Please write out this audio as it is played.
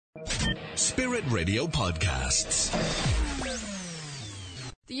Spirit Radio Podcasts.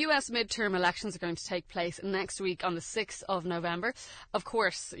 The US midterm elections are going to take place next week on the 6th of November. Of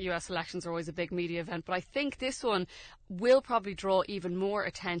course, US elections are always a big media event, but I think this one will probably draw even more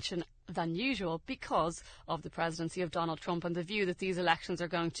attention than usual because of the presidency of Donald Trump and the view that these elections are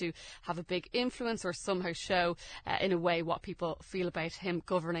going to have a big influence or somehow show in a way what people feel about him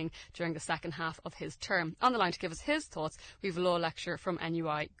governing during the second half of his term. On the line to give us his thoughts, we have a law lecturer from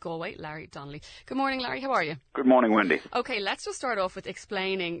NUI Galway, Larry Donnelly. Good morning, Larry. How are you? Good morning, Wendy. OK, let's just start off with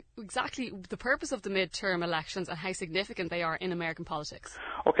explaining exactly the purpose of the midterm elections and how significant they are in American politics.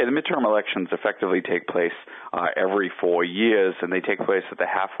 OK, the midterm elections effectively take place every 4 years, and they take place at the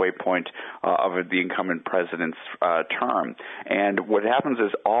halfway point of the incumbent president's term. And what happens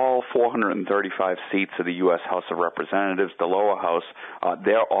is all 435 seats of the U.S. House of Representatives, the lower house,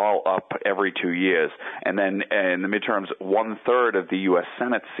 they're all up every 2 years. And then in the midterms, 1/3 of the U.S.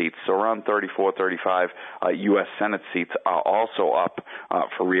 Senate seats, so around 34, 35 U.S. Senate seats are also up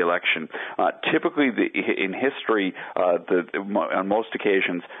for re-election. Typically, in history, on most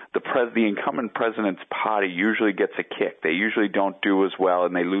occasions, the incumbent president's party usually gets a kick. They usually don't do as well,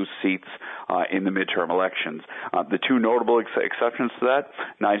 and they lose seats in the midterm elections. The two notable exceptions to that,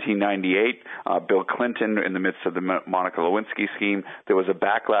 1998, Bill Clinton in the midst of the Monica Lewinsky scheme, there was a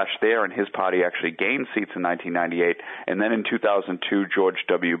backlash there, and his party actually gained seats in 1998. And then in 2002, George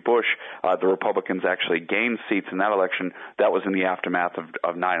W. Bush, the Republicans actually gained seats in that election. That was in the aftermath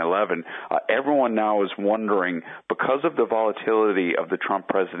of 9/11. Everyone now is wondering, because of the volatility of the Trump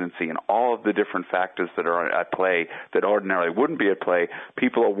presidency and all of the different factors that are at play that ordinarily wouldn't be at play,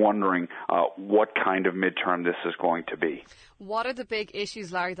 people are wondering what kind of midterm this is going to be. What are the big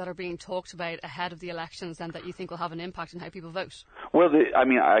issues, Larry, that are being talked about ahead of the elections and that you think will have an impact on how people vote? Well,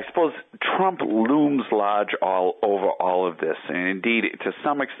 I suppose Trump looms large over all of this. And indeed, to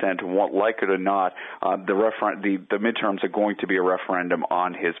some extent, like it or not, the midterms are going to be a referendum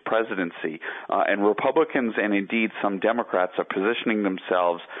on his presidency. And Republicans and indeed some Democrats are positioning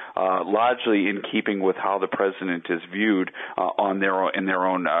themselves largely in keeping with how the president is viewed in their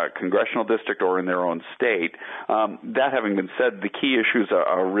own congressional district or in their own state. That having been said, the key issues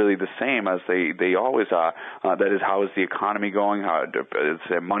are really the same as they always are. That is, how is the economy going? How is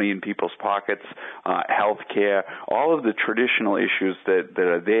there money in people's pockets? Health care, all of the traditional issues that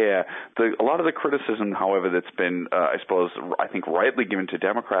are there. A lot of the criticism, however, that's been, I think rightly given to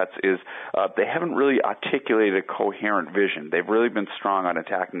Democrats is they haven't really articulated a coherent vision. They've really been strong on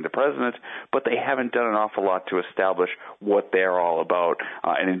attacking the president, but they haven't done an awful lot to establish what they're all about.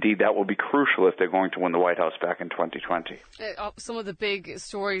 And indeed, that will be crucial if they're going to win the White House back in 2020. Some of the big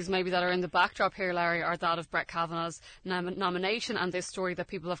stories maybe that are in the backdrop here, Larry, are that of Brett Kavanaugh's nomination and this story that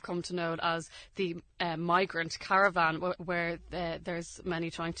people have come to know as the migrant caravan, where there's many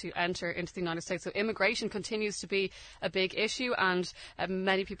trying to enter into the United States. So immigration continues to be a big issue, and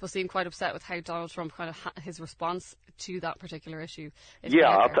many people seem quite upset with how Donald Trump his response to that particular issue.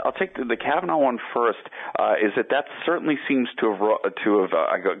 I'll take the Kavanaugh one first. Is that certainly seems to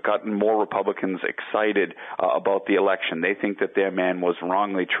have gotten more Republicans excited about the election. They think that their man was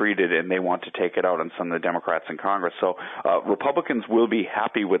wrongly treated, and they want to take it out on some of the Democrats in Congress. So Republicans will be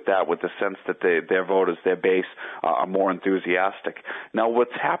happy with that, with the sense that their voters, their base, are more enthusiastic. Now,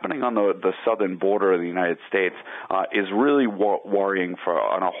 what's happening on the southern border of the United States is really worrying for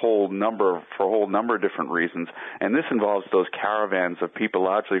a whole number of different reasons, and this involves those caravans of people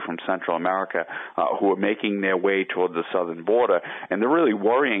largely from Central America who are making their way toward the southern border. And the really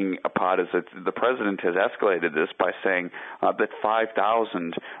worrying part is that the president has escalated this by saying that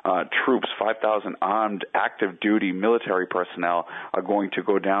 5,000 troops, 5,000 armed active duty military personnel are going to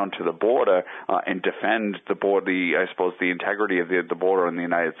go down to the border and defend the border, the integrity of the border in the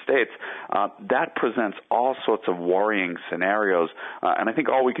United States. That presents all sorts of worrying scenarios, and I think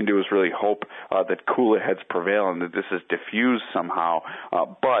all we can do is really hope that cooler heads prevail and that this is diffused somehow.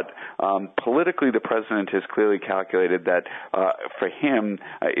 But politically, the president has clearly calculated that for him,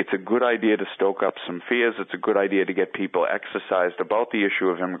 it's a good idea to stoke up some fears. It's a good idea to get people exercised about the issue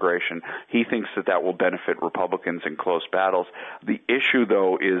of immigration. He thinks that will benefit Republicans in close battles. The issue,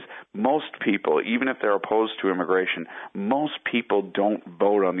 though, is most people, even if they're opposed to immigration, most people don't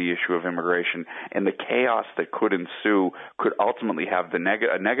vote on the issue of immigration, and the chaos that could ensue could ultimately have a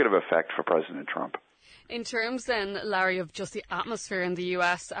negative effect for President Trump. In terms then, Larry, of just the atmosphere in the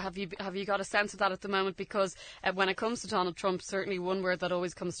US, have you got a sense of that at the moment? Because when it comes to Donald Trump, certainly one word that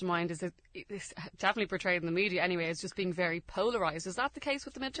always comes to mind is it's definitely portrayed in the media anyway as just being very polarised. Is that the case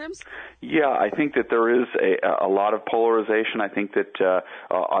with the midterms? Yeah, I think that there is a lot of polarization. I think that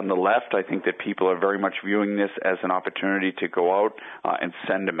on the left, I think that people are very much viewing this as an opportunity to go out and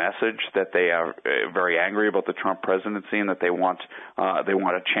send a message that they are very angry about the Trump presidency and that they want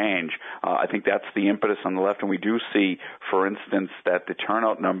a change. I think that's the impetus on the left, and we do see, for instance, that the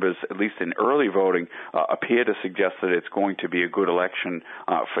turnout numbers, at least in early voting, appear to suggest that it's going to be a good election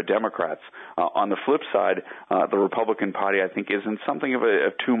for Democrats. On the flip side, the Republican Party, I think, is in something of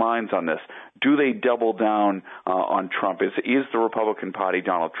two minds on this. Do they double down on Trump? Is the Republican Party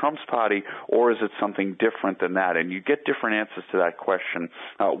Donald Trump's party, or is it something different than that? And you get different answers to that question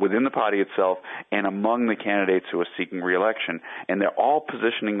within the party itself and among the candidates who are seeking re-election. And they're all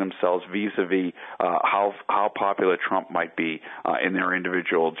positioning themselves vis-a-vis how popular Trump might be in their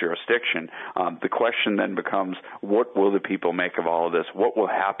individual jurisdiction. The question then becomes, what will the people make of all of this? What will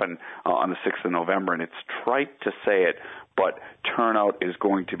happen on the 6th of November? And it's trite to say it, but turnout is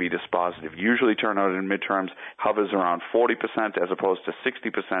going to be dispositive. Usually turnout in midterms hovers around 40% as opposed to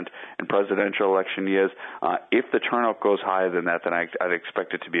 60% in presidential election years. If the turnout goes higher than that, then I'd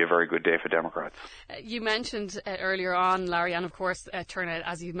expect it to be a very good day for Democrats. You mentioned earlier on, Larry, and of course turnout,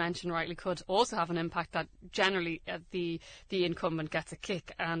 as you mentioned rightly, could also have an impact that generally the incumbent gets a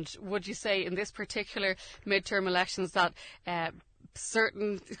kick. And would you say in this particular midterm elections that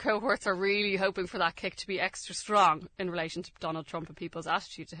certain cohorts are really hoping for that kick to be extra strong in relation to Donald Trump and people's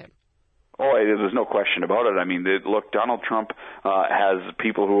attitude to him? Oh, there's no question about it. I mean, look, Donald Trump has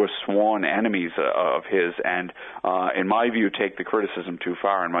people who are sworn enemies of his, and in my view, take the criticism too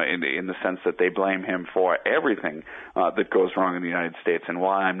far in the sense that they blame him for everything that goes wrong in the United States. And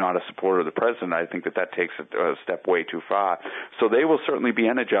while I'm not a supporter of the president, I think that takes a step way too far. So they will certainly be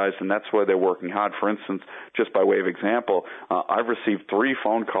energized, and that's why they're working hard. For instance, just by way of example, I've received 3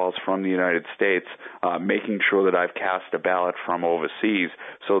 phone calls from the United States making sure that I've cast a ballot from overseas.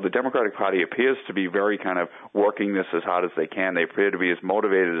 So the Democratic Party appears to be very kind of working this as hard as they can. They appear to be as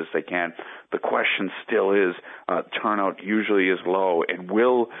motivated as they can. The question still is, turnout usually is low, and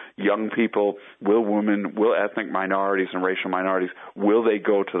will young people, will women, will ethnic minorities and racial minorities, will they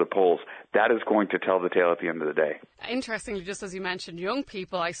go to the polls? That is going to tell the tale at the end of the day. Interestingly, just as you mentioned young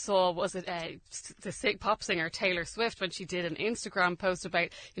people, I saw, was it the pop singer Taylor Swift, when she did an Instagram post about,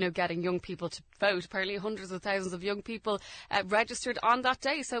 getting young people to vote. Apparently hundreds of thousands of young people registered on that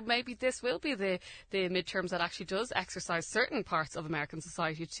day. So maybe this will be the midterms that actually does exercise certain parts of American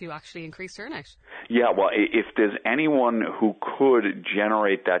society to actually increase turnout. Yeah, well, if there's anyone who could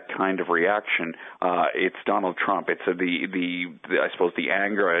generate that kind of reaction, it's Donald Trump. It's I suppose the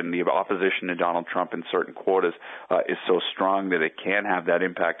anger and the opposition to Donald Trump in certain quarters is so strong that it can have that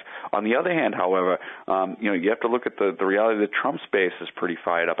impact. On the other hand, however, you have to look at the reality that Trump's base is pretty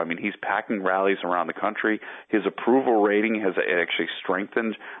fired up. I mean, he's packing rallies around the country. His approval rating has actually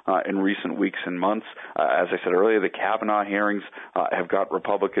strengthened in recent weeks and months. As I said earlier, the Kavanaugh hearings have got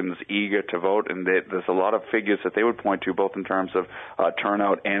Republicans eager to vote, and there's a lot of figures that they would point to, both in terms of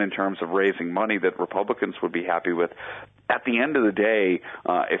turnout and in terms of raising money, that Republicans would be happy with. At the end of the day,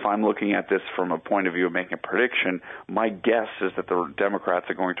 if I'm looking at this from a point of view of making a prediction, my guess is that the Democrats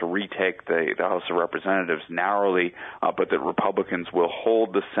are going to retake the House of Representatives narrowly, but that Republicans will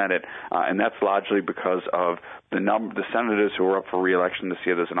hold the Senate, and that's largely because of the senators who are up for re-election this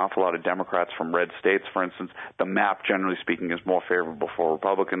year. There's an awful lot of Democrats from red states, for instance. The map, generally speaking, is more favorable for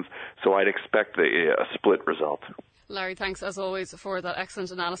Republicans, so I'd expect a split result. Larry, thanks as always for that excellent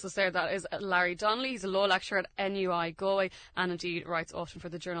analysis there. That is Larry Donnelly. He's a law lecturer at NUI Galway and indeed writes often for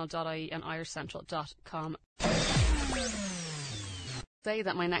the journal.ie and irishcentral.com. Say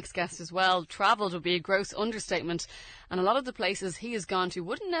that my next guest as well travelled would be a gross understatement, and a lot of the places he has gone to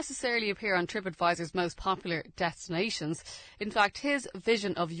wouldn't necessarily appear on TripAdvisor's most popular destinations. In fact, his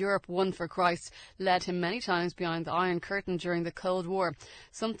vision of Europe one for Christ led him many times behind the Iron Curtain during the Cold War,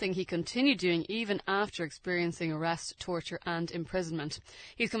 something he continued doing even after experiencing arrest, torture and imprisonment.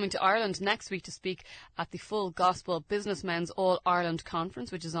 He's coming to Ireland next week to speak at the Full Gospel Businessmen's All-Ireland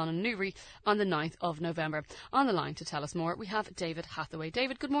Conference, which is on in Newry on the 9th of November. On the line to tell us more, we have David Hathaway.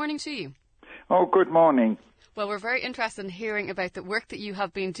 David, good morning to you. Oh, good morning. Well, we're very interested in hearing about the work that you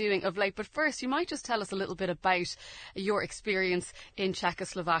have been doing of late. But first, you might just tell us a little bit about your experience in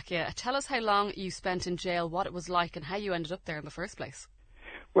Czechoslovakia. Tell us how long you spent in jail, what it was like, and how you ended up there in the first place.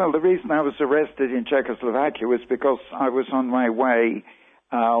 Well, the reason I was arrested in Czechoslovakia was because I was on my way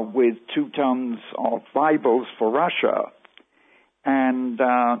with 2 tons of Bibles for Russia. And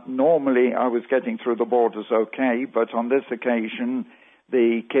normally I was getting through the borders okay, but on this occasion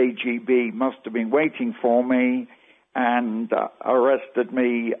the KGB must have been waiting for me and arrested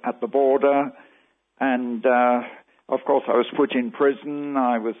me at the border. And of course I was put in prison.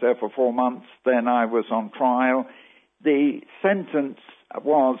 I was there for 4 months. Then I was on trial. The sentence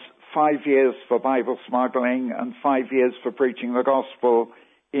was 5 years for Bible smuggling and 5 years for preaching the gospel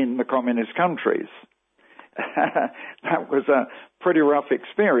in the communist countries. That was a pretty rough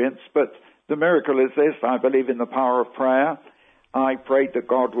experience, but the miracle is this: I believe in the power of prayer. I prayed that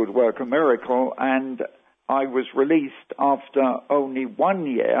God would work a miracle, and I was released after only 1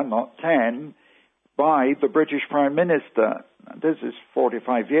 year, not 10, by the British Prime Minister. This is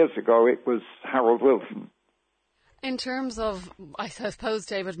 45 years ago. It was Harold Wilson. In terms of, I suppose,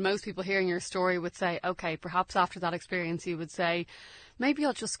 David, most people hearing your story would say, okay, perhaps after that experience you would say, maybe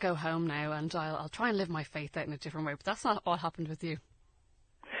I'll just go home now and I'll try and live my faith out in a different way. But that's not what happened with you.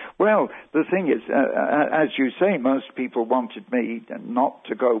 Well, the thing is, as you say, most people wanted me not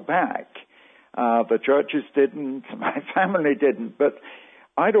to go back. The churches didn't, my family didn't, but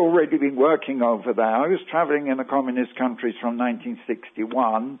I'd already been working over there. I was traveling in the communist countries from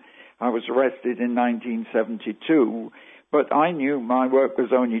 1961. I was arrested in 1972, but I knew my work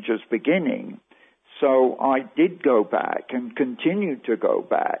was only just beginning. So I did go back and continued to go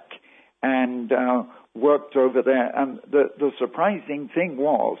back and worked over there. And the surprising thing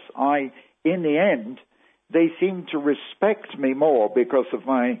was, in the end, they seemed to respect me more because of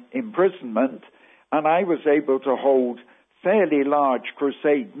my imprisonment, and I was able to hold fairly large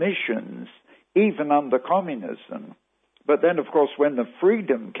crusade missions, even under communism. But then, of course, when the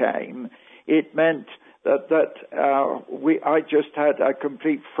freedom came, it meant that I just had a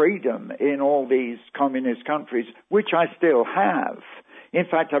complete freedom in all these communist countries, which I still have. In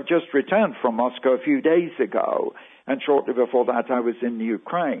fact, I've just returned from Moscow a few days ago, and shortly before that I was in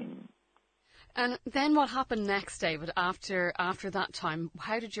Ukraine. And then what happened next, David, after that time?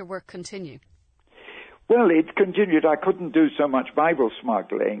 How did your work continue? Well, it continued. I couldn't do so much Bible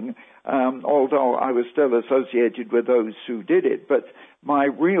smuggling, although I was still associated with those who did it. But my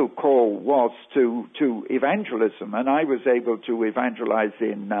real call was to evangelism, and I was able to evangelize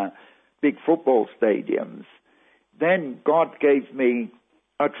in big football stadiums. Then God gave me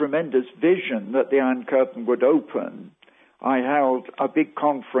a tremendous vision that the Iron Curtain would open. I held a big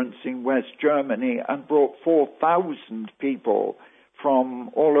conference in West Germany and brought 4,000 people from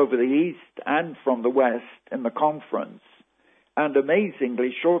all over the East and from the West in the conference. And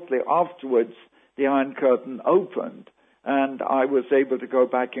amazingly, shortly afterwards, the Iron Curtain opened, and I was able to go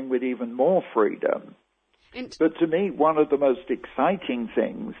back in with even more freedom. But to me, one of the most exciting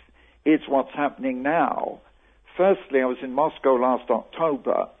things is what's happening now. Firstly, I was in Moscow last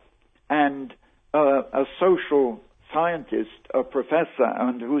October, and a social scientist, a professor,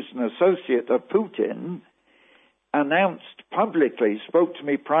 and who's an associate of Putin, announced publicly, spoke to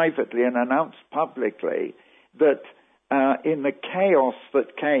me privately and announced publicly that in the chaos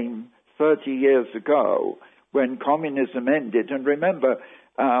that came 30 years ago when communism ended, and remember,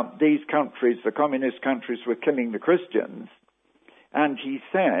 these countries, the communist countries, were killing the Christians, and he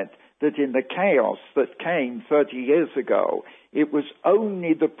said that in the chaos that came 30 years ago, it was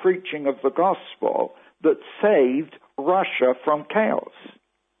only the preaching of the gospel that saved Russia from chaos.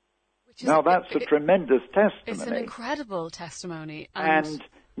 Now, that's a tremendous testimony. It's an incredible testimony. And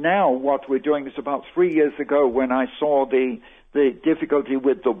now what we're doing is, about 3 years ago, when I saw the difficulty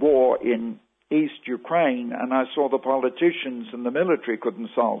with the war in East Ukraine, and I saw the politicians and the military couldn't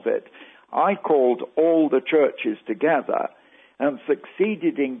solve it, I called all the churches together and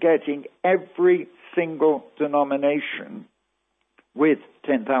succeeded in getting every single denomination with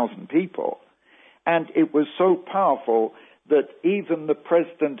 10,000 people. And it was so powerful that even the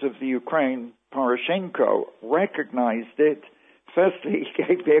president of the Ukraine, Poroshenko, recognized it. Firstly, he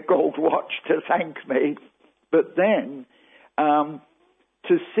gave me a gold watch to thank me, but then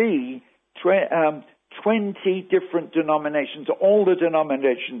to see 20 different denominations, all the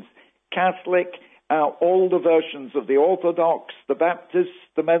denominations, Catholic, all the versions of the Orthodox, the Baptist,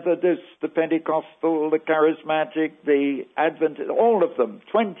 the Methodist, the Pentecostal, the Charismatic, the Adventist, all of them,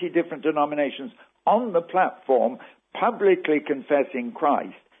 20 different denominations on the platform, publicly confessing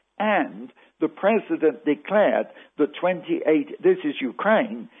Christ. And the president declared that this is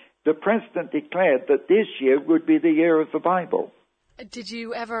Ukraine, the president declared that this year would be the year of the Bible. Did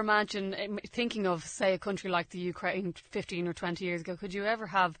you ever imagine, thinking of, say, a country like the Ukraine 15 or 20 years ago, could you ever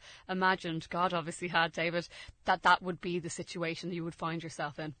have imagined, God obviously had, David, that would be the situation you would find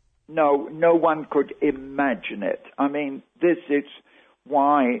yourself in? No, no one could imagine it. I mean, this is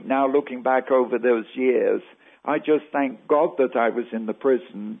why, now looking back over those years, I just thank God that I was in the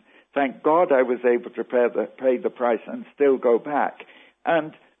prison. Thank God I was able to pay the price and still go back.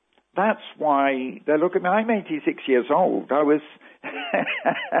 And that's why they look at me. I'm 86 years old. I was...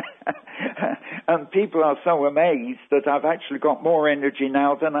 and people are so amazed that I've actually got more energy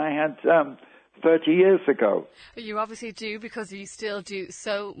now than I had 30 years ago. You obviously do, because you still do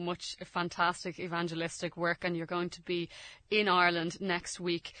so much fantastic evangelistic work, and you're going to be in Ireland next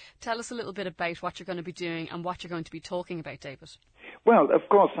week. Tell us a little bit about what you're going to be doing and what you're going to be talking about, David. Well, of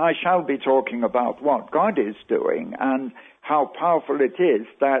course, I shall be talking about what God is doing and how powerful it is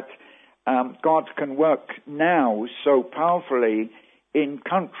that God can work now so powerfully in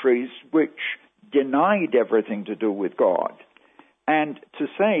countries which denied everything to do with God. And to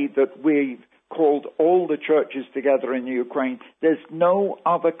say that we've called all the churches together in Ukraine, there's no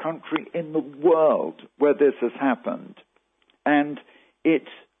other country in the world where this has happened. And it's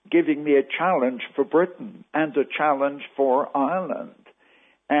giving me a challenge for Britain and a challenge for Ireland.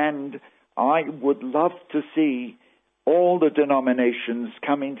 And I would love to see all the denominations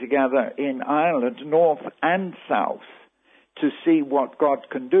coming together in Ireland, north and south, to see what God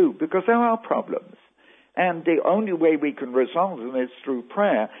can do, because there are problems. And the only way we can resolve them is through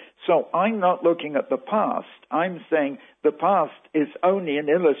prayer. So I'm not looking at the past. I'm saying the past is only an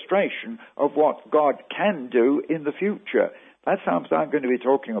illustration of what God can do in the future. That's what I'm going to be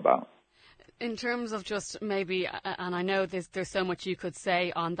talking about. In terms of just maybe, and I know there's so much you could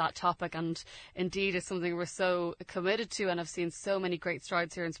say on that topic, and indeed it's something we're so committed to, and I've seen so many great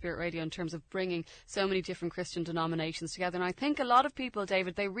strides here in Spirit Radio in terms of bringing so many different Christian denominations together. And I think a lot of people,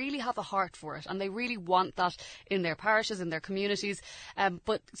 David, they really have a heart for it, and they really want that in their parishes, in their communities,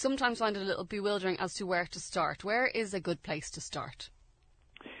 but sometimes find it a little bewildering as to where to start. Where is a good place to start?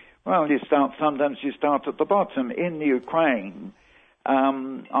 Well, sometimes you start at the bottom. In Ukraine,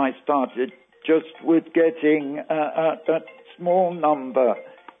 I started just with getting a small number.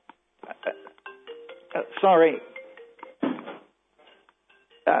 Sorry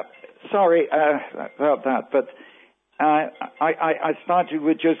about that, but I started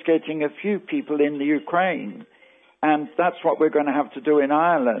with just getting a few people in the Ukraine, and that's what we're going to have to do in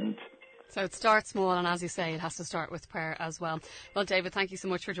Ireland. So it starts small, and as you say, it has to start with prayer as well. Well, David, thank you so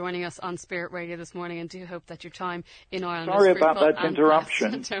much for joining us on Spirit Radio this morning, and do hope that your time in Ireland is fruitful. Sorry about that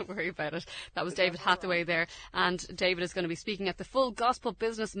interruption. Don't worry about it. That was David Hathaway there, and David is going to be speaking at the Full Gospel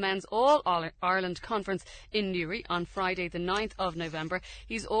Business Men's All Ireland Conference in Newry on Friday the 9th of November.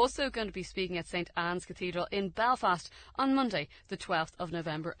 He's also going to be speaking at St Anne's Cathedral in Belfast on Monday the 12th of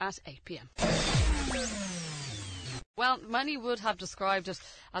November at 8 p.m. Well, many would have described it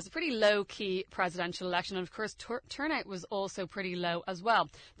as a pretty low-key presidential election, and of course turnout was also pretty low as well.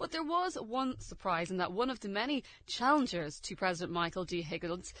 But there was one surprise in that one of the many challengers to President Michael D.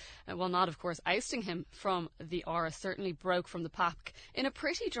 Higgins, while not of course ousting him from the Áras, certainly broke from the pack in a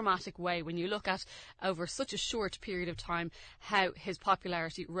pretty dramatic way when you look at over such a short period of time how his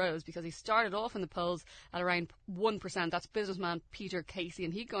popularity rose, because he started off in the polls at around 1%. That's businessman Peter Casey,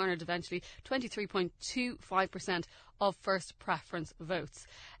 and he garnered eventually 23.25% of first preference votes.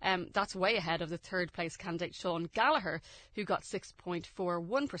 That's way ahead of the third place candidate Sean Gallagher, who got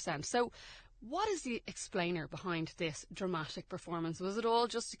 6.41%. So what is the explainer behind this dramatic performance? Was it all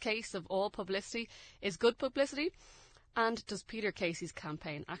just a case of all publicity is good publicity? And does Peter Casey's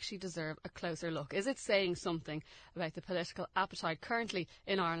campaign actually deserve a closer look? Is it saying something about the political appetite currently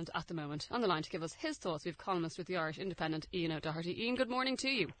in Ireland at the moment? On the line to give us his thoughts, we have columnist with the Irish Independent, Ian Doherty. Ian, good morning to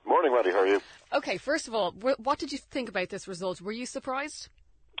you. Morning, Wendy. How are you? OK, first of all, what did you think about this result? Were you surprised?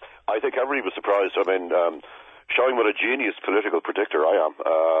 I think everybody was surprised. I mean, showing what a genius political predictor I am.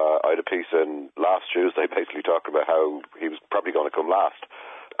 I had a piece in last Tuesday basically talking about how he was probably going to come last.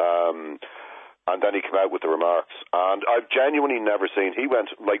 And then he came out with the remarks. And I've genuinely never seen... He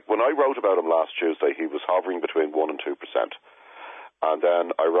went... Like, when I wrote about him last Tuesday, he was hovering between 1% and 2%. And then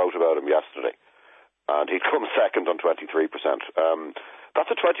I wrote about him yesterday. And he'd come second on 23%.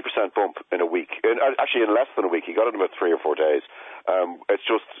 That's a 20% bump in a week. Actually, in less than a week. He got it in about 3 or 4 days.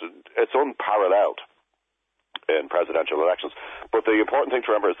 It's unparalleled in presidential elections. But the important thing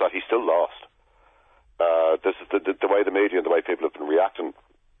to remember is that he still lost. This is the way the media and the way people have been reacting.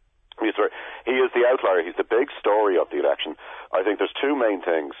 He is the outlier. He's the big story of the election. I think there's two main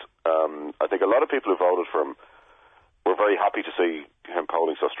things. I think a lot of people who voted for him were very happy to see him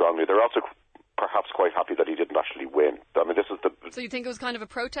polling so strongly. They're also perhaps quite happy that he didn't actually win. I mean, this is the... So you think it was kind of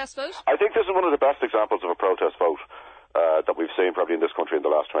a protest vote? I think this is one of the best examples of a protest vote that we've seen probably in this country in the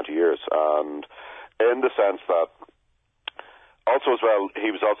last 20 years. And in the sense that also as well, he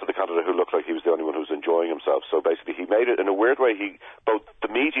was also the candidate who looked like he was the only one who was enjoying himself. So basically he made it in a weird way. Both the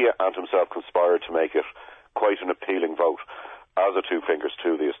media and himself conspired to make it quite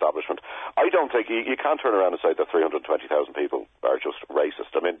you can't turn around and say that 320,000 people are just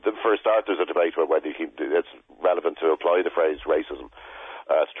racist. I mean, for a start, there's a debate about whether it's relevant to apply the phrase racism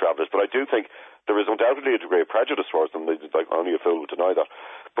to travellers. But I do think there is undoubtedly a degree of prejudice towards them. Like, only a fool would deny that.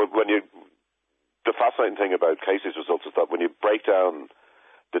 But the fascinating thing about Casey's results is that when you break down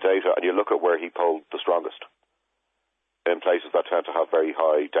the data and you look at where he polled the strongest, in places that tend to have very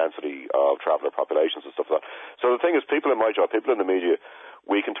high density of traveller populations and stuff like that. So the thing is, people in my job, people in the media,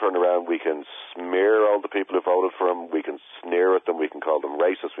 we can turn around, we can smear all the people who voted for him, we can sneer at them, we can call them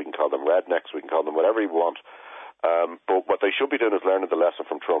racist, we can call them rednecks, we can call them whatever we want. But what they should be doing is learning the lesson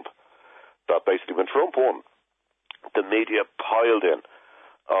from Trump. That basically when Trump won, the media piled in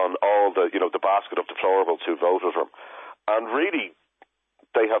on all the basket of deplorables who voted for him. And really,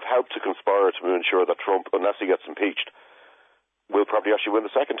 they have helped to conspire to ensure that Trump, unless he gets impeached, will probably actually win the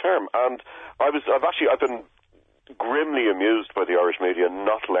second term. And I've been grimly amused by the Irish media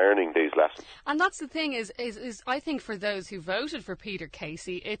not learning these lessons. And that's the thing is I think for those who voted for Peter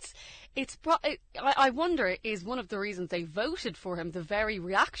Casey, I wonder, is one of the reasons they voted for him the very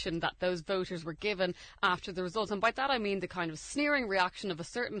reaction that those voters were given after the results. And by that I mean the kind of sneering reaction of a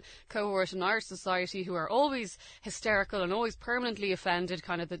certain cohort in Irish society who are always hysterical and always permanently offended,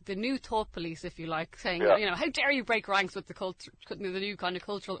 kind of the new thought police, if you like, saying, how dare you break ranks with the new kind of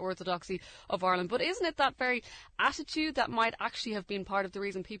cultural orthodoxy of Ireland. But isn't it that very attitude that might actually have been part of the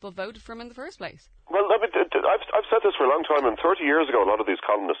reason people voted for him in the first place? Well, I've said this for a long time, and 30 years ago a lot of these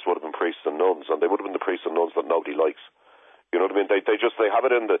columnists would have been priests and nuns, and they would have been the priests and nuns that nobody likes. You know what I mean? They have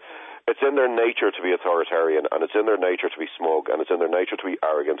it it's in their nature to be authoritarian, and it's in their nature to be smug, and it's in their nature to be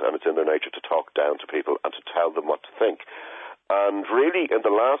arrogant, and it's in their nature to talk down to people and to tell them what to think. And really, in the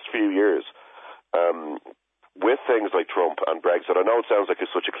last few years, with things like Trump and Brexit, I know it sounds like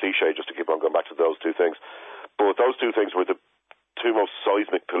it's such a cliche just to keep on going back to those two things, but those two things were the two most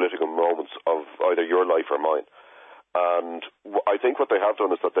seismic political moments of either your life or mine. And I think what they have done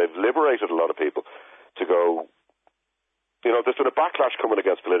is that they've liberated a lot of people to go, there's been a backlash coming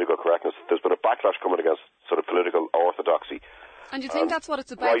against political correctness. There's been a backlash coming against sort of political orthodoxy. And you think that's what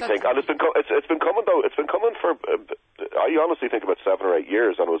it's about? I think, and it's been coming though. It's been coming for, I honestly think about 7 or 8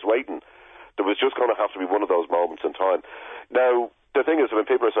 years, and I was waiting. There was just going to have to be one of those moments in time. Now, the thing is, when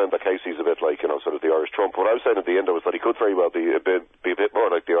people are saying that Casey's a bit like, sort of the Irish Trump, what I was saying at the end was that he could very well be a bit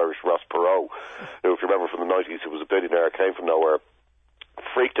more like the Irish Ross Perot, who, if you remember from the 90s, who was a billionaire, came from nowhere,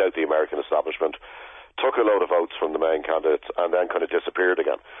 freaked out the American establishment, took a load of votes from the main candidates, and then kind of disappeared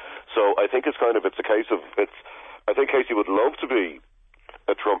again. So I think it's a case of, I think Casey would love to be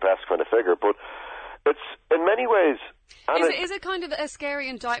a Trump-esque kind of figure, but it's, in many ways... Is it kind of a scary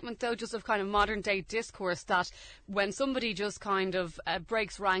indictment, though, just of kind of modern-day discourse, that when somebody just kind of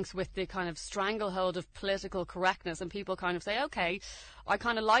breaks ranks with the kind of stranglehold of political correctness and people kind of say, OK, I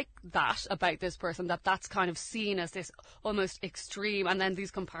kind of like that about this person, that's kind of seen as this almost extreme, and then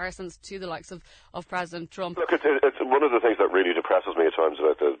these comparisons to the likes of President Trump? Look, it's one of the things that really depresses me at times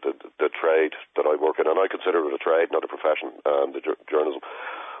about the trade that I work in, and I consider it a trade, not a profession, the journalism.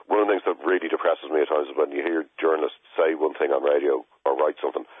 One of the things that really depresses me at times is when you hear journalists say one thing on radio or write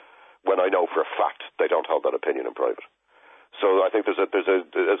something when I know for a fact they don't hold that opinion in private. So I think there's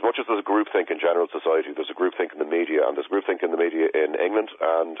as much as there's a groupthink in general society, there's a groupthink in the media, and there's groupthink in the media in England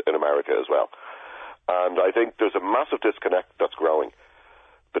and in America as well. And I think there's a massive disconnect that's growing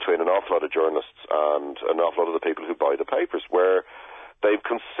between an awful lot of journalists and an awful lot of the people who buy the papers, where they've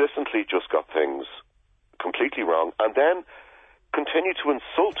consistently just got things completely wrong, and then continue to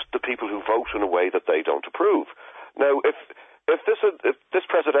insult the people who vote in a way that they don't approve. Now, if this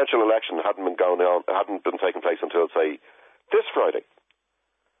presidential election hadn't been taking place until, say, this Friday,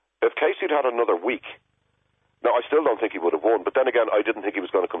 if Casey had another week, now I still don't think he would have won, but then again, I didn't think he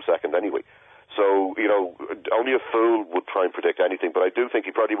was going to come second anyway. So, only a fool would try and predict anything, but I do think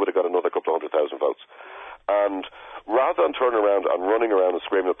he probably would have got another couple of 100,000 votes. And rather than turning around and running around and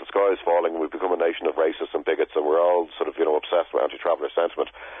screaming that the sky is falling and we've become a nation of racists and bigots and we're all sort of, obsessed with anti-traveller sentiment,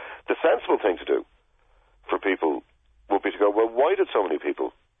 the sensible thing to do for people would be to go, well, why did so many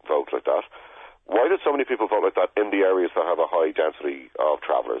people vote like that? Why did so many people vote like that in the areas that have a high density of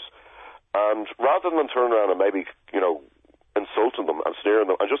travellers? And rather than turn around and maybe, insulting them and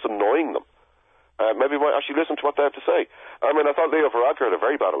sneering them and just annoying them, maybe we might actually listen to what they have to say. I mean, I thought Leo Varadkar had a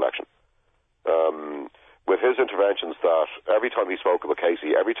very bad election. With his interventions, that every time he spoke about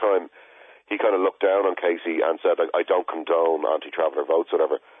Casey, every time he kind of looked down on Casey and said, I don't condone anti-traveller votes,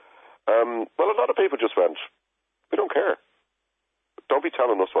 whatever, well, a lot of people just went, we don't care. Don't be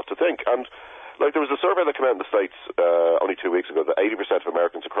telling us what to think. And, there was a survey that came out in the States only 2 weeks ago that 80% of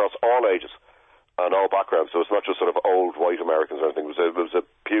Americans across all ages and all backgrounds, so it's not just sort of old white Americans or anything, it was a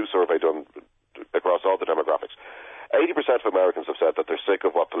Pew survey done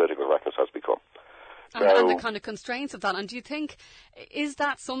kind of constraints of that. And do you think, is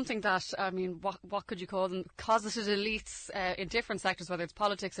that something that, I mean, what could you call them, closeted elites in different sectors, whether it's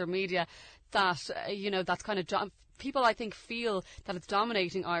politics or media, that, that's kind of, people I think feel that it's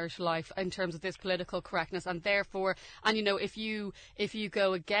dominating Irish life in terms of this political correctness, and therefore, if you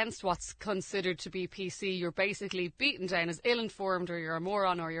go against what's considered to be PC, you're basically beaten down as ill-informed, or you're a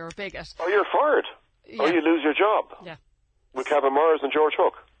moron, or you're a bigot. Or you're fired. Yeah. Or you lose your job. Yeah. With Kevin Myers and George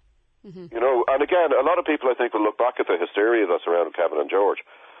Hook. Mm-hmm. And again, a lot of people I think will look back at the hysteria that surrounded Kevin and George,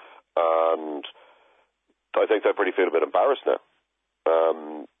 and I think they pretty feel a bit embarrassed now.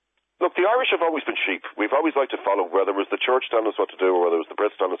 Look, the Irish have always been sheep. We've always liked to follow whether it was the church telling us what to do, or whether it was the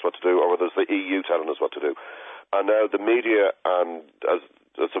Brits telling us what to do, or whether it was the EU telling us what to do. And now the media, and as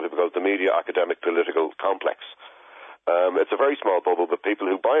some people call it, the media academic political complex. It's a very small bubble, but people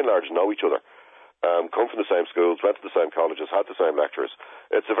who by and large know each other. Come from the same schools, went to the same colleges, had the same lecturers.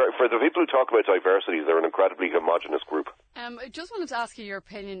 For the people who talk about diversity, they're an incredibly homogenous group. I just wanted to ask you your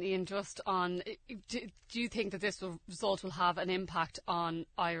opinion, Ian, just on, do you think that this result will have an impact on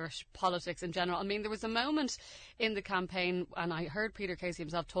Irish politics in general? I mean, there was a moment in the campaign, and I heard Peter Casey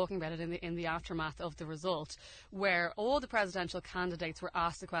himself talking about it in the aftermath of the result, where all the presidential candidates were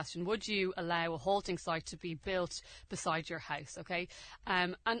asked the question, would you allow a halting site to be built beside your house, okay?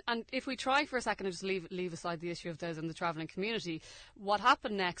 And if we try for a second and just leave aside the issue of those in the travelling community, what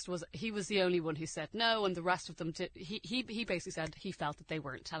happened next was he was the only one who said no, and the rest of them he basically said he felt that they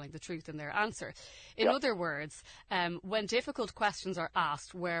weren't telling the truth in their answer. In other words, when difficult questions are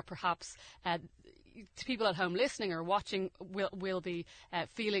asked, where perhaps people at home listening or watching will be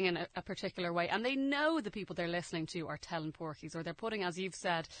feeling in a particular way, and they know the people they're listening to are telling porkies, or they're putting, as you've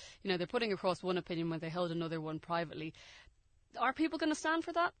said, they're putting across one opinion when they hold another one privately. Are people going to stand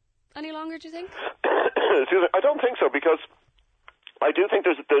for that any longer, do you think? I don't think so, because I do think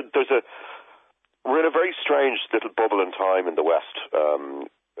we're in a very strange little bubble in time in the West.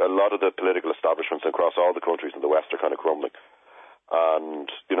 A lot of the political establishments across all the countries in the West are kind of crumbling.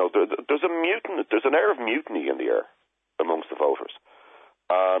 And, there's an air of mutiny in the air amongst the voters.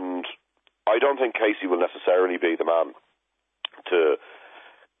 And I don't think Casey will necessarily be the man to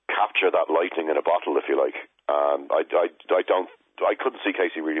capture that lightning in a bottle, if you like. And I couldn't see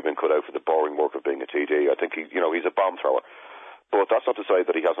Casey really being cut out for the boring work of being a TD. I think he's a bomb thrower. But that's not to say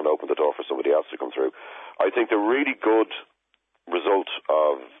that he hasn't opened the door for somebody else to come through. I think the really good result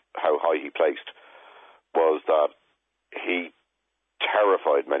of how high he placed was that he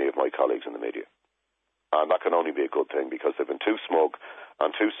terrified many of my colleagues in the media. And that can only be a good thing, because they've been too smug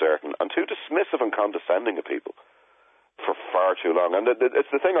and too certain and too dismissive and condescending of people for far too long. And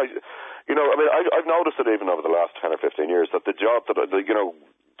it's the thing I've noticed it even over the last 10 or 15 years, that the job that,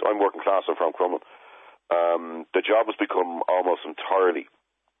 I'm working class, I'm from Crumlin. The job has become almost entirely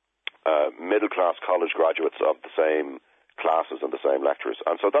middle-class college graduates of the same classes and the same lecturers.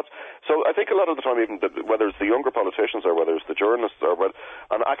 And so I think a lot of the time, even whether it's the younger politicians or whether it's the journalists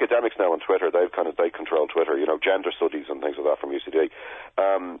and academics now on Twitter, they control Twitter, gender studies and things like that from UCD.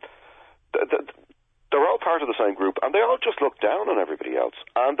 They're all part of the same group, and they all just look down on everybody else.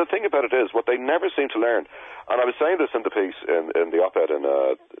 And the thing about it is, what they never seem to learn, and I was saying this in the piece in the op-ed in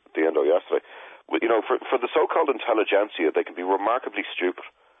the Endo yesterday, for the so-called intelligentsia, they can be remarkably stupid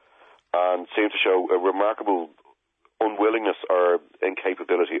and seem to show a remarkable unwillingness or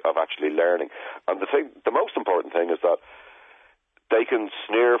incapability of actually learning. And the most important thing is that they can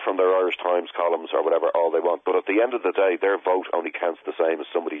sneer from their Irish Times columns or whatever all they want, but at the end of the day, their vote only counts the same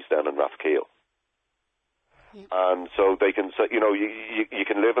as somebody's down in Rathkeel. Yeah. And so they can say, you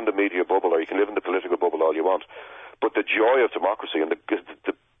can live in the media bubble, or you can live in the political bubble all you want, but the joy of democracy and the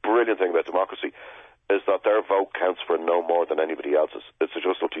brilliant thing about democracy is that their vote counts for no more than anybody else's. It's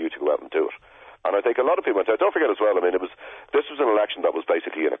just up to you to go out and do it. And I think a lot of people, don't forget as well, this was an election that was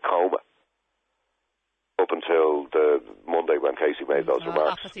basically in a coma up until the Monday when Casey made those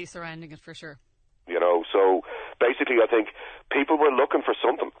remarks. Apathy surrounding it, for sure. So basically I think people were looking for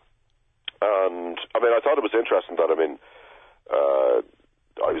something. And, I thought it was interesting that,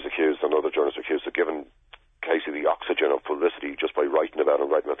 I was accused, and other journalists were accused of giving Casey the oxygen of publicity just by writing about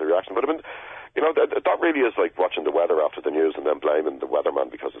the reaction. But, that really is like watching the weather after the news and then blaming the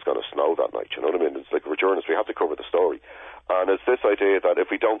weatherman because it's going to snow that night, you know what I mean? It's like, we're journalists, we have to cover the story. And it's this idea that if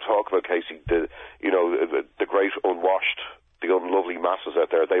we don't talk about Casey, the great unwashed, the unlovely masses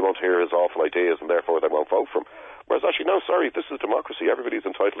out there, they won't hear his awful ideas and therefore they won't vote for him. Whereas actually, no, sorry, this is democracy. Everybody's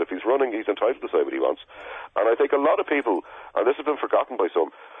entitled. If he's running, he's entitled to say what he wants. And I think a lot of people, and this has been forgotten by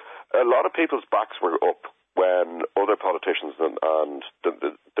some, a lot of people's backs were up when other politicians and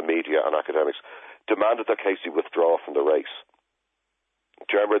the media and academics demanded that Casey withdraw from the race.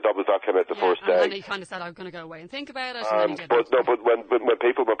 Do you remember that came out the first day? And then he kind of said, I'm going to go away and think about it. And then he didn't. But when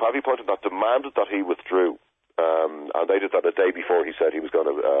Paddy pointed that, demanded that he withdrew, and they did that a day before he said he was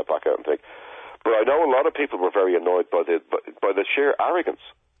going to back out and think. But I know a lot of people were very annoyed by the sheer arrogance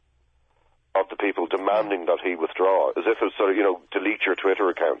of the people demanding that he withdraw, as if it was sort of, delete your Twitter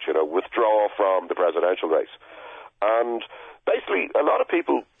account, withdraw from the presidential race. And basically, a lot of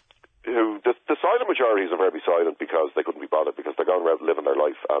people the silent majorities are very silent because they couldn't be bothered, because they're going around living their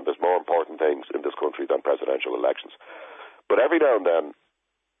life, and there's more important things in this country than presidential elections. But every now and then,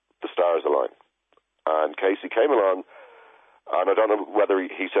 the stars align. And Casey came along, and I don't know whether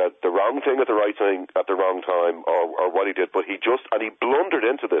he said the wrong thing at the right thing at the wrong time, or what he did, but he blundered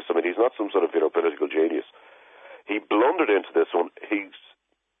into this. I mean, he's not some sort of political genius. He blundered into this one. He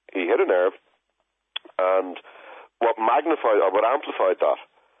hit a nerve, and what amplified that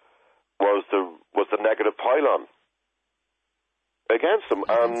was the negative pylon against him.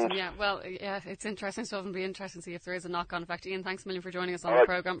 It's interesting. So it'll be interesting to see if there is a knock-on effect. Ian, thanks a million for joining us on the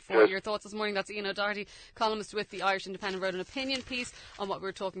programme. For your thoughts this morning, that's Ian Doherty, columnist with the Irish Independent, wrote an opinion piece on what we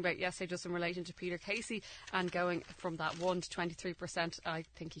were talking about yesterday, just in relation to Peter Casey, and going from that 1 to 23%. I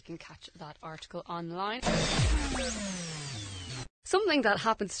think you can catch that article online. Something that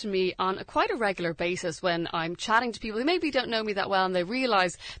happens to me on quite a regular basis when I'm chatting to people who maybe don't know me that well, and they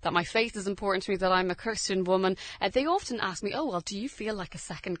realise that my faith is important to me, that I'm a Christian woman. They often ask me, do you feel like a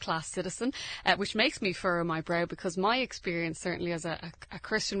second-class citizen? Which makes me furrow my brow, because my experience, certainly as a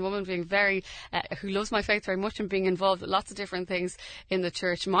Christian woman, being who loves my faith very much and being involved with lots of different things in the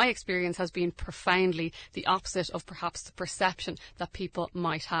church, my experience has been profoundly the opposite of perhaps the perception that people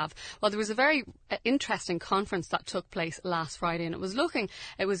might have. Well, there was a very interesting conference that took place last Friday, and it was looking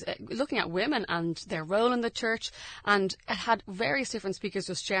at women and their role in the church, and it had various different speakers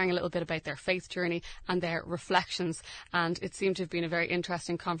just sharing a little bit about their faith journey and their reflections, and it seemed to have been a very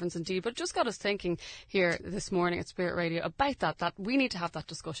interesting conference indeed. But it just got us thinking here this morning at Spirit Radio about that we need to have that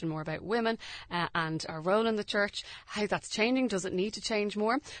discussion more about women and our role in the church, how that's changing. Does it need to change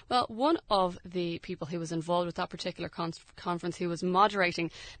more? Well, one of the people who was involved with that particular conference, who was moderating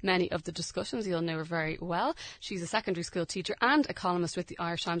many of the discussions, you'll know her very well. She's a secondary school teacher and a columnist with the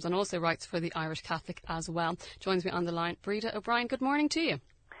Irish Times, and also writes for the Irish Catholic as well. Joins me on the line, Breda O. Good morning to you.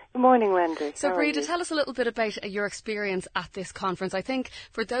 Good morning, Wendy. So, Breda, tell us a little bit about your experience at this conference. I think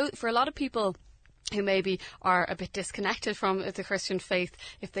for a lot of people who maybe are a bit disconnected from the Christian faith,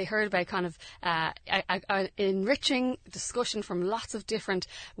 if they heard about kind of an enriching discussion from lots of different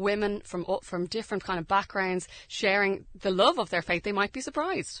women from different kind of backgrounds sharing the love of their faith, they might be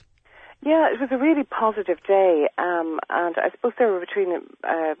surprised. Yeah, it was a really positive day, and I suppose there were between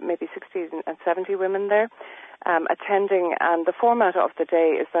maybe 60 and 70 women there attending, and the format of the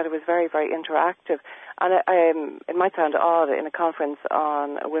day is that it was very, very interactive. And it might sound odd in a conference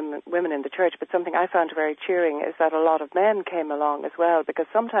on women in the church, but something I found very cheering is that a lot of men came along as well, because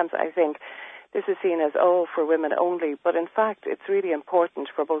sometimes I think this is seen as, for women only, but in fact it's really important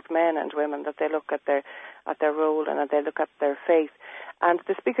for both men and women that they look at their role and that they look at their faith. And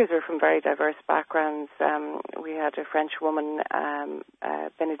the speakers are from very diverse backgrounds. We had a French woman,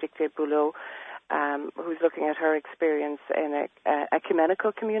 Bénédicte Boulot, who's looking at her experience in a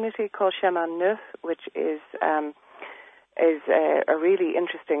ecumenical community called Chemin Neuf, which is a really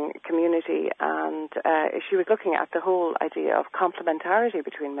interesting community, and she was looking at the whole idea of complementarity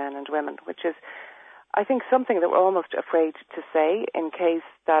between men and women, which is, I think, something that we're almost afraid to say, in case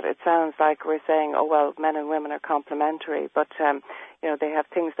that it sounds like we're saying, men and women are complementary, but they have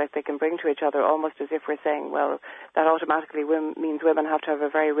things that they can bring to each other, almost as if we're saying, that automatically means women have to have a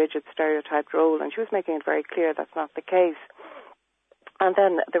very rigid, stereotyped role, and she was making it very clear that's not the case. And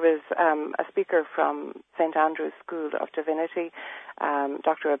then there was a speaker from St. Andrew's School of Divinity,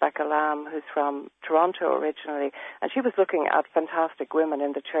 Dr. Rebecca Lamb, who's from Toronto originally, and she was looking at fantastic women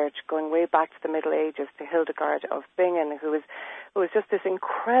in the church, going way back to the Middle Ages, to Hildegard of Bingen, who was just this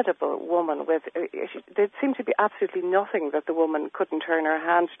incredible woman. There seemed to be absolutely nothing that the woman couldn't turn her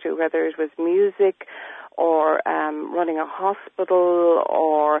hand to, whether it was music or running a hospital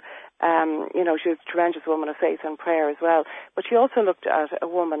or she was a tremendous woman of faith and prayer as well. But she also looked at a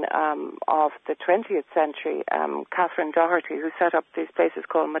woman of the 20th century, Catherine Doherty, who set up these places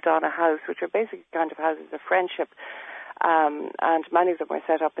called Madonna House, which are basically kind of houses of friendship. And many of them were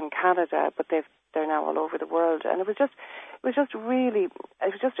set up in Canada, but they're now all over the world. And it was just a really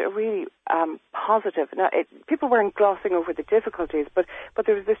positive. Now, people weren't glossing over the difficulties, but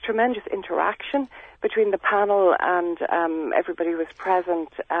there was this tremendous interaction between the panel and everybody who was present,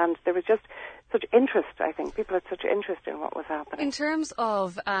 and there was just such interest, I think. People had such interest in what was happening. In terms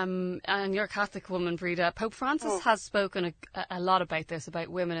of, and you're a Catholic woman, Breda, Pope Francis has spoken a lot about this, about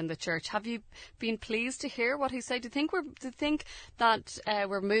women in the church. Have you been pleased to hear what he said? Do you think that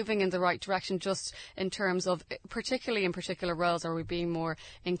we're moving in the right direction just in terms of, particularly in particular roles, are we being more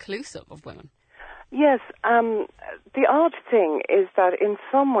inclusive of women? Yes, the odd thing is that in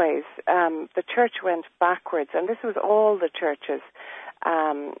some ways the church went backwards, and this was all the churches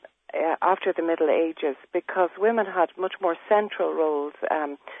after the Middle Ages, because women had much more central roles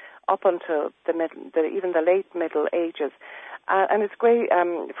up until even the late Middle Ages. And it's great,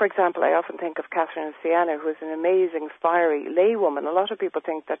 for example, I often think of Catherine of Siena, who was an amazing, fiery laywoman. A lot of people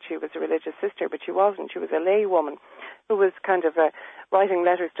think that she was a religious sister, but she wasn't. She was a laywoman who was kind of writing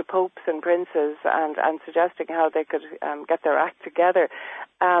letters to popes and princes and suggesting how they could get their act together.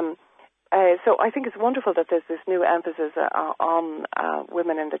 So I think it's wonderful that there's this new emphasis on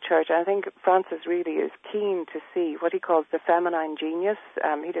women in the church. And I think Francis really is keen to see what he calls the feminine genius.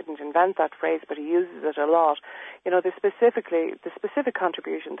 He didn't invent that phrase, but he uses it a lot. You know, the specific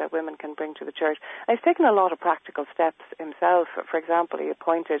contribution that women can bring to the church. And he's taken a lot of practical steps himself. For example, he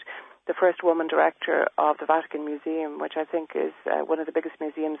appointed the first woman director of the Vatican Museum, which I think is one of the biggest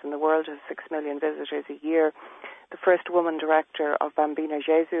museums in the world, has 6 million visitors a year. The first woman director of Bambino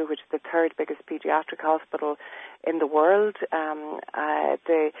Gesù, which is the third biggest pediatric hospital in the world.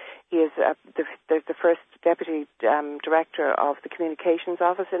 He is the first deputy director of the communications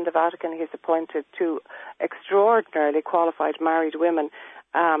office in the Vatican. He has appointed 2 extraordinarily qualified married women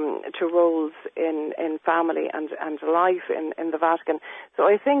to roles in family and life in the Vatican. So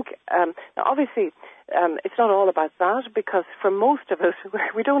I think, obviously, it's not all about that, because for most of us,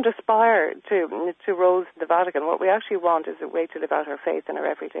 we don't aspire to roles in the Vatican. What we actually want is a way to live out our faith in our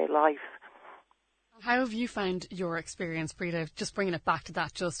everyday life. How have you found your experience, Breda, just bringing it back to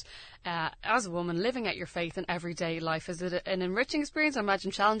that, just as a woman, living out your faith in everyday life? Is it an enriching experience? I imagine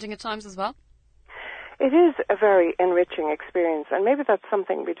challenging at times as well? It is a very enriching experience, and maybe that's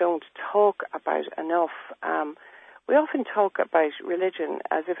something we don't talk about enough. We often talk about religion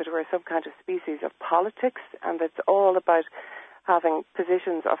as if it were some kind of species of politics, and it's all about having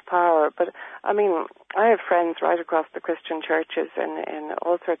positions of power. But, I mean, I have friends right across the Christian churches in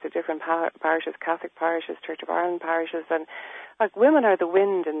all sorts of different parishes, Catholic parishes, Church of Ireland parishes, and like, women are the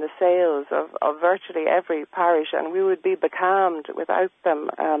wind in the sails of virtually every parish, and we would be becalmed without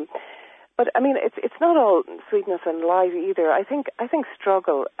them. But I mean, it's not all sweetness and light either. I think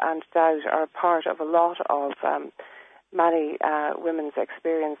struggle and doubt are part of a lot of many women's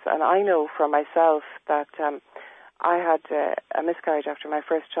experience. And I know for myself that I had a miscarriage after my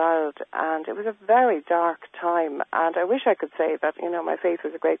first child, and it was a very dark time. And I wish I could say that, you know, my faith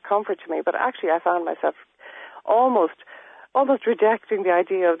was a great comfort to me, but actually I found myself almost rejecting the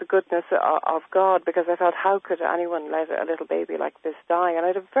idea of the goodness of God, because I felt, how could anyone let a little baby like this die? And I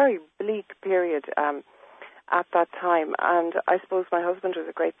had a very bleak period at that time. And I suppose my husband was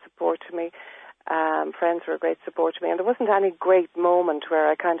a great support to me. Friends were a great support to me. And there wasn't any great moment where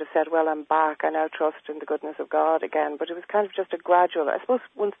I kind of said, well, I'm back. I now trust in the goodness of God again. But it was kind of just a gradual, I suppose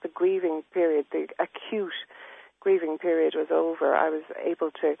once the grieving period, the acute grieving period was over, I was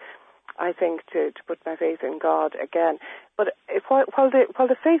able to, I think, to put my faith in God again. But while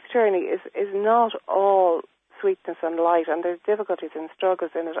the faith journey is not all sweetness and light, and there's difficulties and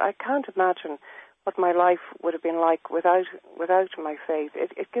struggles in it, I can't imagine what my life would have been like without my faith.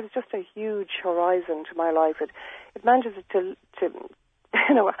 It gives just a huge horizon to my life. It manages to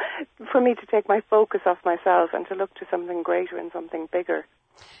you know, for me to take my focus off myself and to look to something greater and something bigger.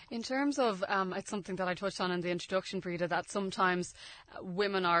 In terms of, it's something that I touched on in the introduction, Breda, that sometimes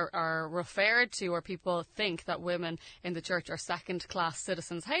women are referred to, or people think that women in the church are second-class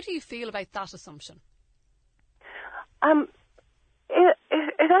citizens. How do you feel about that assumption?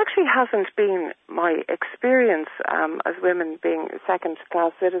 It actually hasn't been my experience as women being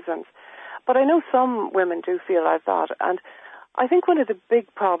second-class citizens, but I know some women do feel like that, and I think one of the big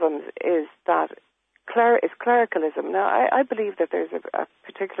problems is that clericalism. Now, I believe that there's a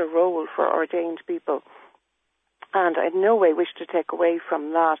particular role for ordained people, and I in no way wish to take away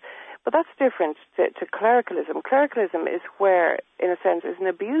from that. But that's different to clericalism. Clericalism is where, in a sense, is an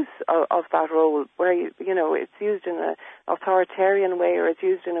abuse of that role, where you know, it's used in an authoritarian way, or it's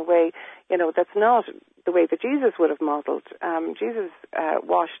used in a way, you know, that's not the way that Jesus would have modelled. Jesus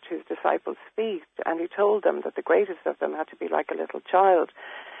washed his disciples' feet, and he told them that the greatest of them had to be like a little child.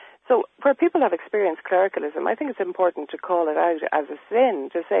 So where people have experienced clericalism, I think it's important to call it out as a sin,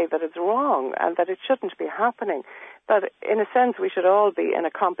 to say that it's wrong and that it shouldn't be happening. That in a sense we should all be in a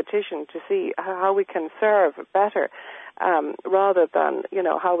competition to see how we can serve better, rather than,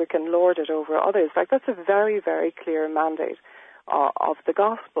 how we can lord it over others. Like, that's a very, very clear mandate of the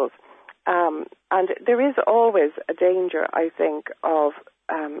Gospels. And there is always a danger, I think, of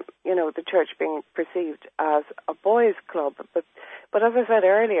the church being perceived as a boys' club. But as I said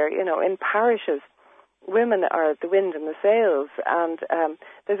earlier, in parishes, women are the wind in the sails. And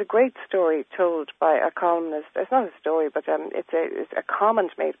there's a great story told by a columnist. It's not a story, but it's a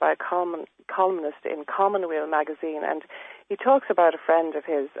comment made by a columnist in Commonweal magazine. And he talks about a friend of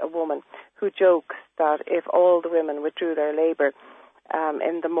his, a woman, who jokes that if all the women withdrew their labour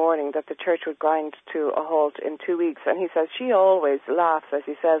in the morning, that the church would grind to a halt in 2 weeks. And he says she always laughs as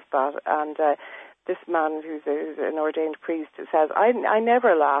he says that. And this man, who's an ordained priest, says, I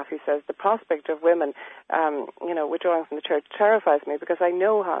never laugh. He says, the prospect of women, withdrawing from the church terrifies me, because I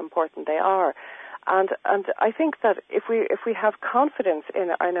know how important they are. And I think that if we have confidence in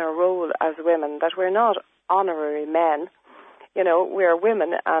our role as women, that we're not honorary men, we are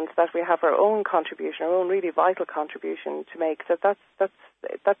women, and that we have our own contribution, our own really vital contribution to make, that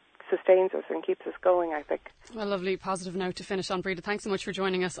sustains us and keeps us going, I think. A lovely positive note to finish on, Breda. Thanks so much for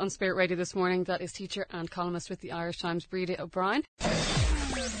joining us on Spirit Radio this morning. That is teacher and columnist with the Irish Times, Breda O'Brien.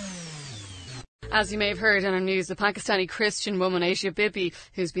 As you may have heard in our news, the Pakistani Christian woman Asia Bibi,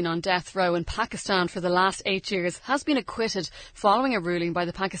 who's been on death row in Pakistan for the last 8 years, has been acquitted following a ruling by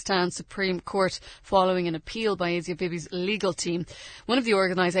the Pakistan Supreme Court following an appeal by Asia Bibi's legal team. One of the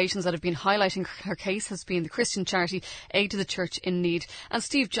organisations that have been highlighting her case has been the Christian charity Aid to the Church in Need. And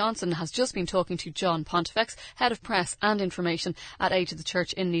Steve Johnson has just been talking to John Pontifex, Head of Press and Information at Aid to the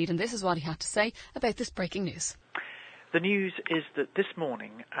Church in Need. And this is what he had to say about this breaking news. The news is that this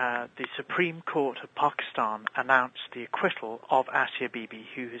morning the Supreme Court of Pakistan announced the acquittal of Asia Bibi,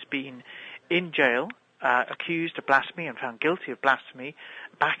 who has been in jail, accused of blasphemy and found guilty of blasphemy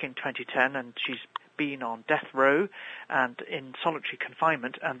back in 2010, and she's been on death row and in solitary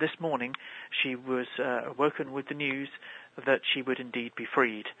confinement, and this morning she was woken with the news that she would indeed be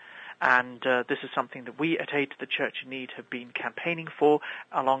freed. And this is something that we at Aid to the Church in Need have been campaigning for,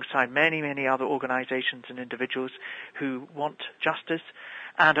 alongside many, many other organisations and individuals who want justice.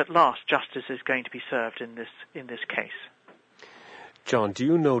 And at last, justice is going to be served in this case. John, do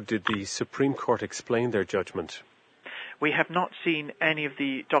you know, did the Supreme Court explain their judgment? We have not seen any of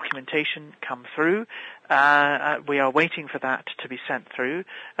the documentation come through. We are waiting for that to be sent through.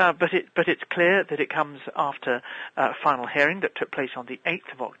 But it's clear that it comes after a final hearing that took place on the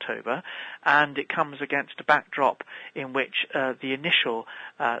 8th of October, and it comes against a backdrop in which the initial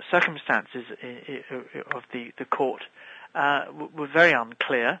circumstances of the court were very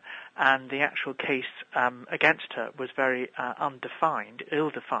unclear, and the actual case against her was very undefined,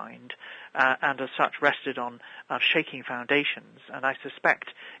 ill-defined, and as such rested on shaking foundations. And I suspect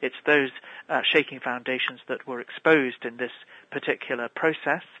it's those shaking foundations that were exposed in this particular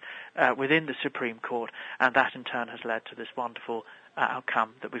process within the Supreme Court, and that in turn has led to this wonderful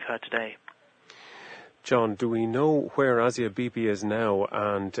outcome that we've heard today. John, do we know where Asia Bibi is now,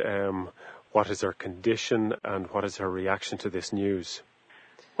 and what is her condition, and what is her reaction to this news?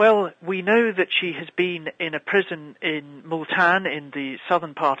 Well, we know that she has been in a prison in Multan in the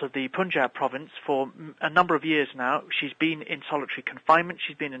southern part of the Punjab province for a number of years now. She's been in solitary confinement.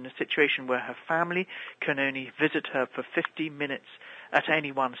 She's been in a situation where her family can only visit her for 50 minutes at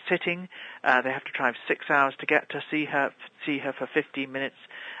any one sitting. They have to drive 6 hours to get to see her for 15 minutes,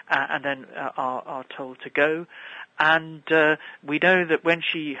 and then are told to go. And we know that when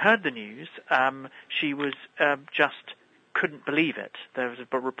she heard the news, she was just couldn't believe it. There was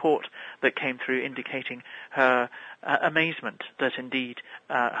a report that came through indicating her amazement that indeed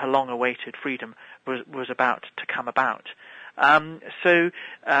her long-awaited freedom was about to come about. So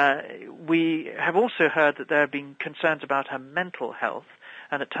we have also heard that there have been concerns about her mental health,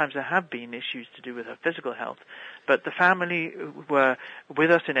 and at times there have been issues to do with her physical health. But the family were with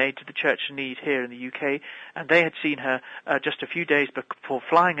us in Aid to the Church in Need here in the UK, and they had seen her just a few days before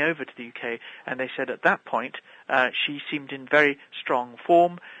flying over to the UK, and they said at that point she seemed in very strong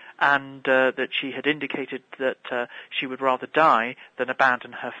form, and that she had indicated that she would rather die than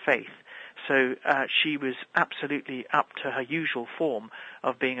abandon her faith. So she was absolutely up to her usual form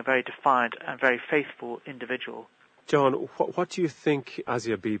of being a very defiant and very faithful individual. John, what do you think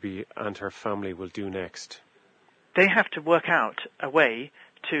Asia Bibi and her family will do next? They have to work out a way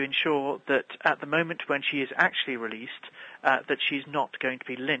to ensure that at the moment when she is actually released, that she's not going to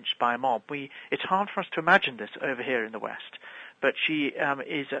be lynched by a mob. It's hard for us to imagine this over here in the West, but she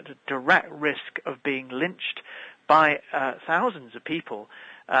is at a direct risk of being lynched by thousands of people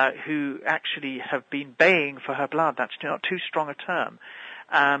who actually have been baying for her blood. That's not too strong a term.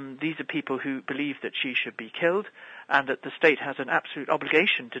 These are people who believe that she should be killed and that the state has an absolute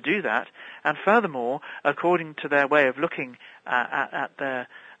obligation to do that. And furthermore, according to their way of looking at their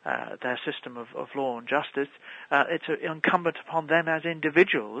system of law and justice, it's incumbent upon them as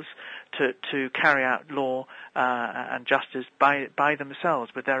individuals to carry out law and justice by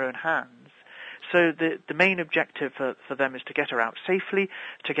themselves with their own hands. So the main objective for them is to get her out safely,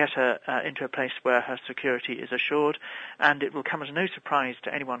 to get her into a place where her security is assured, and it will come as no surprise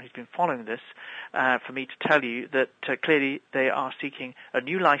to anyone who's been following this for me to tell you that clearly they are seeking a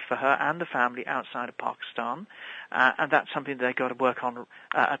new life for her and the family outside of Pakistan, and that's something they've got to work on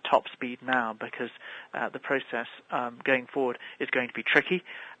at top speed now, because the process going forward is going to be tricky,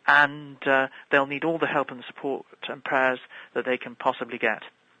 and they'll need all the help and support and prayers that they can possibly get.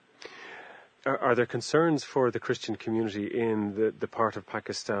 Are there concerns for the Christian community in the part of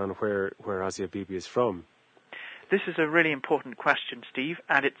Pakistan where Asia Bibi is from? This is a really important question, Steve,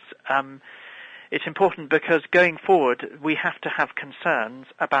 and it's important because going forward we have to have concerns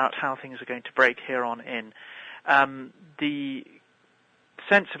about how things are going to break here on in. The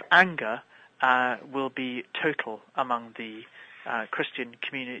sense of anger will be total among the Christian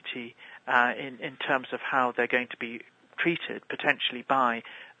community in terms of how they're going to be treated potentially by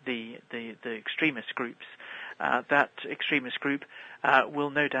the extremist groups. That extremist group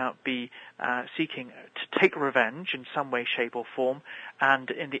will no doubt be seeking to take revenge in some way, shape or form, and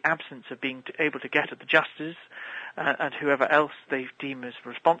in the absence of being able to get at the justice and whoever else they deem as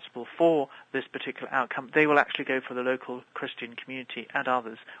responsible for this particular outcome, they will actually go for the local Christian community and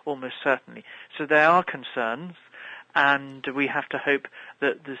others, almost certainly. So there are concerns, and we have to hope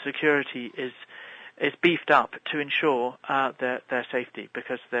that the security is beefed up to ensure their safety,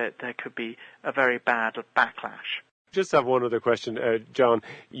 because there could be a very bad backlash. Just have one other question. John,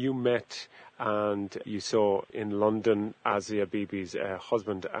 you met and you saw in London Asia Bibi's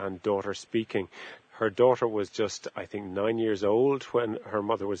husband and daughter speaking. Her daughter was just, I think, 9 years old when her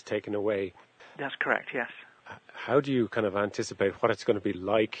mother was taken away. That's correct, yes. How do you kind of anticipate what it's going to be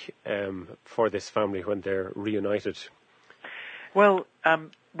like for this family when they're reunited? Well,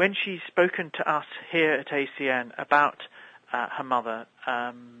 when she's spoken to us here at ACN about her mother,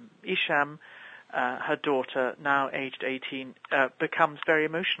 Isham, her daughter, now aged 18, becomes very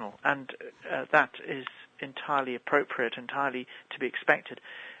emotional, and that is entirely appropriate, entirely to be expected.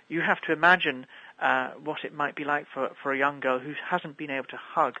 You have to imagine what it might be like for a young girl who hasn't been able to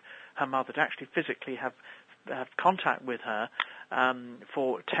hug her mother, to actually physically have contact with her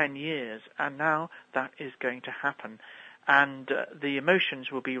for 10 years, and now that is going to happen. And the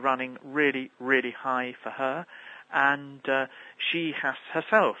emotions will be running really, really high for her, and she has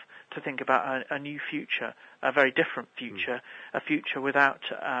herself to think about a new future, a very different future, a future without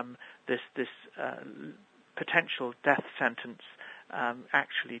this potential death sentence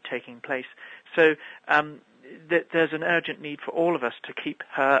actually taking place. So there's an urgent need for all of us to keep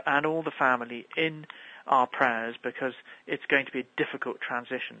her and all the family in our prayers, because it's going to be a difficult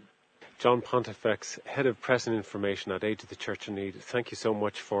transition. John Pontifex, Head of Press and Information at Aid to the Church in Need, thank you so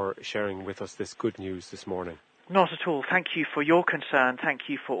much for sharing with us this good news this morning. Not at all. Thank you for your concern. Thank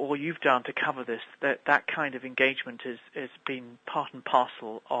you for all you've done to cover this. That kind of engagement has been part and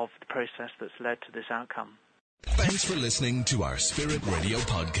parcel of the process that's led to this outcome. Thanks for listening to our Spirit Radio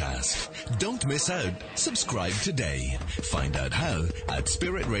podcast. Don't miss out. Subscribe today. Find out how at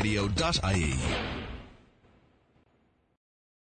spiritradio.ie.